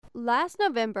Last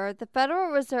November, the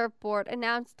Federal Reserve Board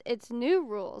announced its new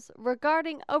rules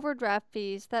regarding overdraft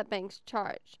fees that banks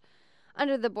charge.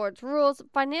 Under the board's rules,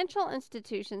 financial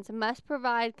institutions must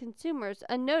provide consumers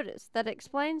a notice that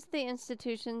explains the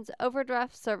institution's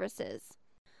overdraft services.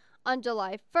 On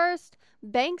July 1st,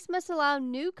 banks must allow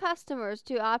new customers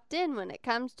to opt in when it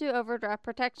comes to overdraft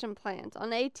protection plans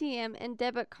on ATM and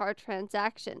debit card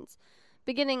transactions,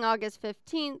 beginning August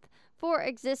 15th for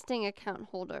existing account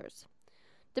holders.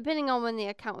 Depending on when the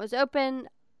account was open,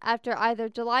 after either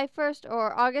July 1st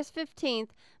or August 15th,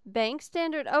 bank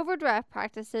standard overdraft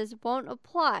practices won't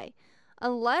apply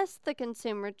unless the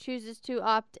consumer chooses to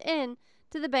opt in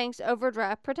to the bank's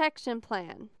overdraft protection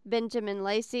plan. Benjamin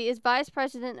Lacey is Vice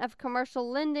President of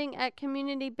Commercial Lending at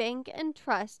Community Bank and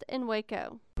Trust in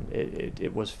Waco.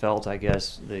 It was felt, I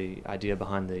guess, the idea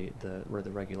behind the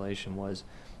regulation was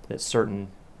that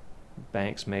certain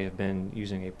banks may have been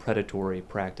using a predatory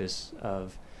practice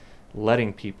of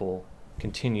letting people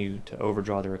continue to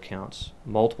overdraw their accounts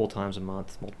multiple times a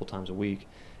month, multiple times a week,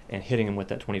 and hitting them with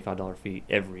that $25 fee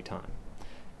every time,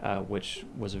 which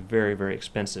was a very, very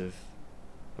expensive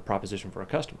proposition for a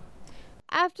customer.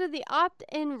 After the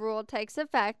opt-in rule takes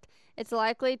effect, it's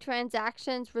likely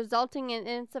transactions resulting in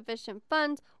insufficient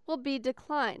funds will be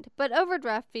declined, but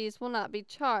overdraft fees will not be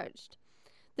charged.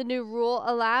 The new rule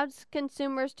allows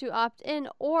consumers to opt in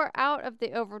or out of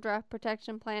the overdraft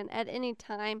protection plan at any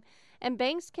time, and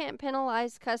banks can't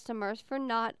penalize customers for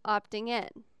not opting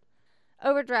in.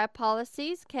 Overdraft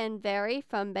policies can vary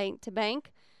from bank to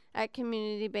bank. At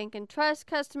Community Bank and Trust,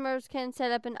 customers can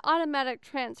set up an automatic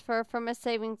transfer from a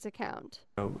savings account.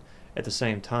 At the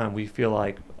same time, we feel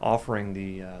like offering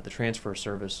the transfer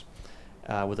service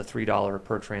with a $3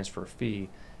 per transfer fee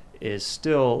is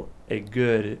still a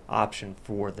good option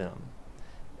for them,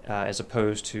 as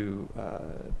opposed to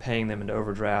paying them into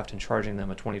overdraft and charging them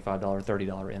a $25, $30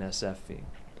 NSF fee.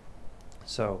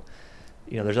 So,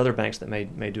 there's other banks that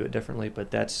may do it differently, but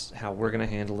that's how we're going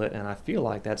to handle it, and I feel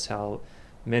like that's how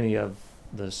many of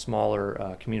the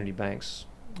smaller community banks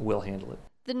will handle it.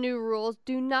 The new rules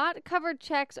do not cover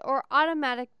checks or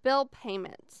automatic bill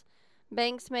payments.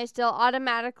 Banks may still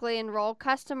automatically enroll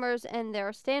customers in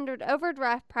their standard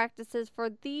overdraft practices for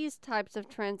these types of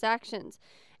transactions,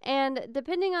 and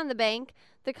depending on the bank,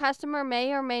 the customer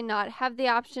may or may not have the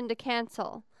option to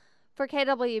cancel. For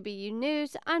KWBU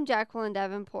News, I'm Jacqueline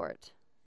Deavenport.